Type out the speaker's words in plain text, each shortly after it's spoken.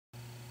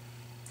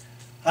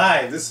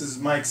Hi, this is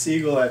Mike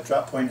Siegel at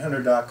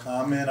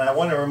DropPointHunter.com, and I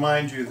want to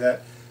remind you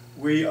that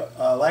we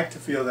like to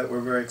feel that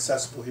we're very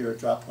accessible here at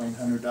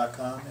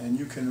DropPointHunter.com, and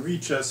you can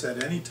reach us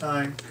at any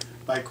time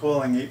by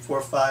calling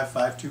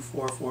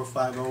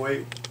 845-524-4508,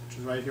 which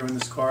is right here on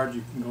this card.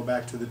 You can go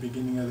back to the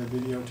beginning of the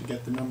video to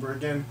get the number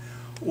again,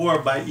 or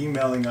by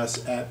emailing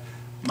us at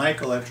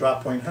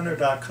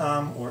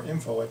michael@DropPointHunter.com or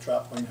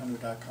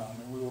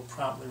info@DropPointHunter.com, and we will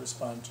promptly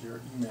respond to your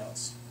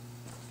emails.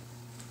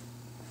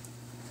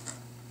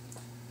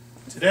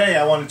 Today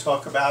I want to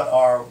talk about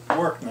our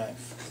work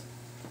knife.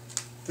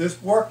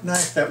 This work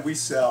knife that we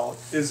sell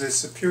is a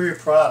superior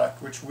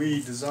product which we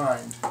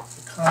designed.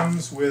 It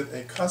comes with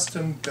a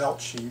custom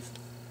belt sheath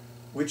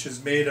which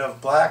is made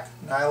of black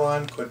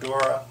nylon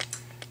Cordura,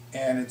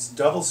 and it's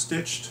double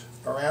stitched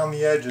around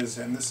the edges,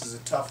 and this is a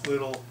tough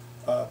little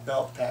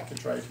belt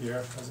package right here.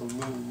 It has a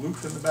little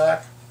loop in the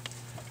back,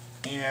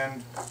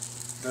 and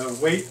the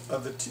weight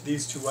of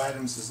these two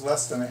items is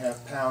less than a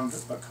half-pound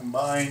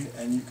combined,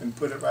 and you can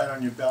put it right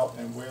on your belt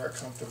and wear it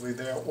comfortably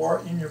there or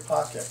in your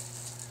pocket.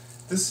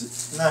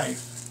 This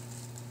knife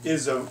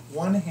is a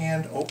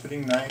one-hand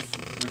opening knife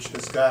which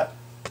has got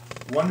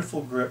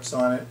wonderful grips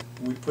on it.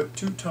 We put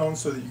two-tone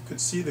so that you could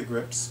see the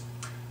grips,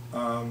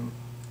 and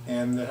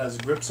it has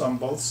grips on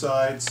both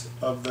sides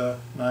of the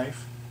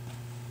knife.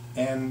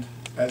 And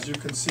as you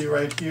can see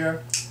right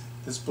here,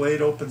 this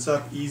blade opens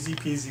up easy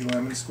peasy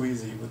lemon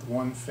squeezy with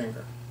one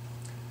finger,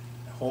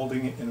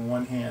 holding it in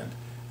one hand.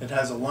 It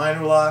has a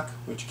liner lock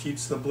which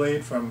keeps the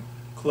blade from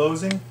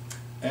closing,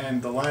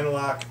 and the liner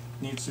lock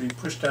needs to be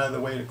pushed out of the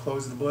way to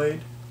close the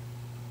blade.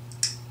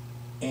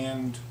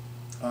 And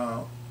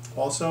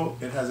also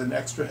it has an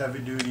extra heavy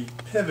duty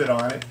pivot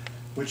on it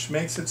which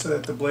makes it so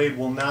that the blade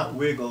will not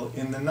wiggle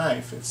in the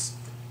knife. It's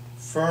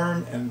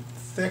firm and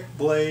thick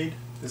blade.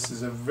 This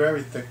is a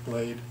very thick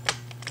blade,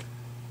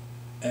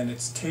 and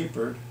it's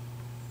tapered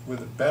with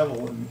a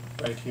bevel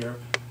right here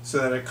so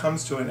that it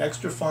comes to an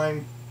extra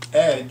fine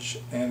edge,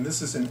 and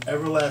this is an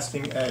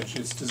everlasting edge.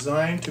 It's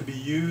designed to be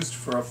used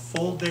for a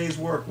full day's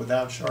work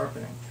without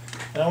sharpening.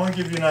 And I want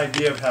to give you an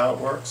idea of how it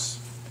works.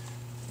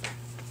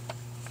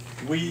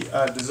 We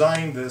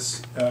designed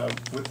this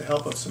with the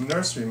help of some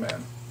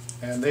nurserymen,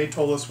 and they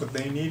told us what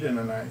they need in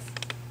a knife.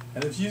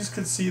 And if you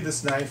could see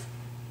this knife,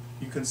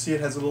 you can see it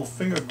has a little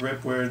finger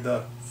grip where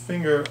the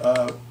finger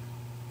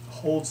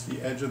holds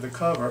the edge of the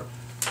cover,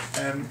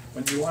 and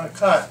when you want to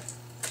cut,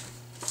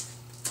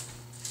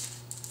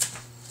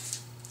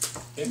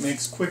 it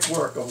makes quick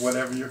work of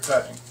whatever you're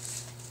cutting.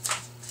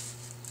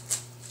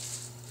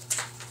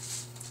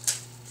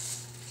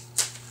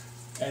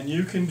 And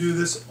you can do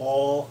this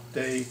all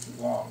day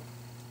long.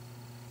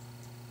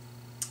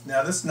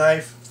 Now this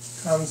knife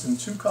comes in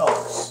two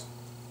colors.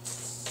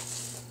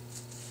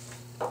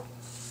 I'm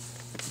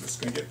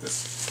just going to get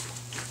this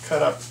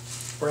cut up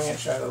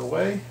branch out of the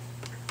way.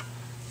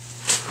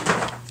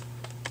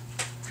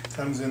 It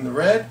comes in the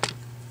red,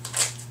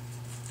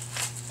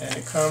 and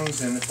it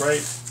comes in the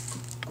bright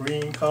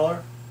green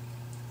color.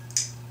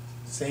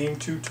 Same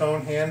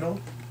two-tone handle.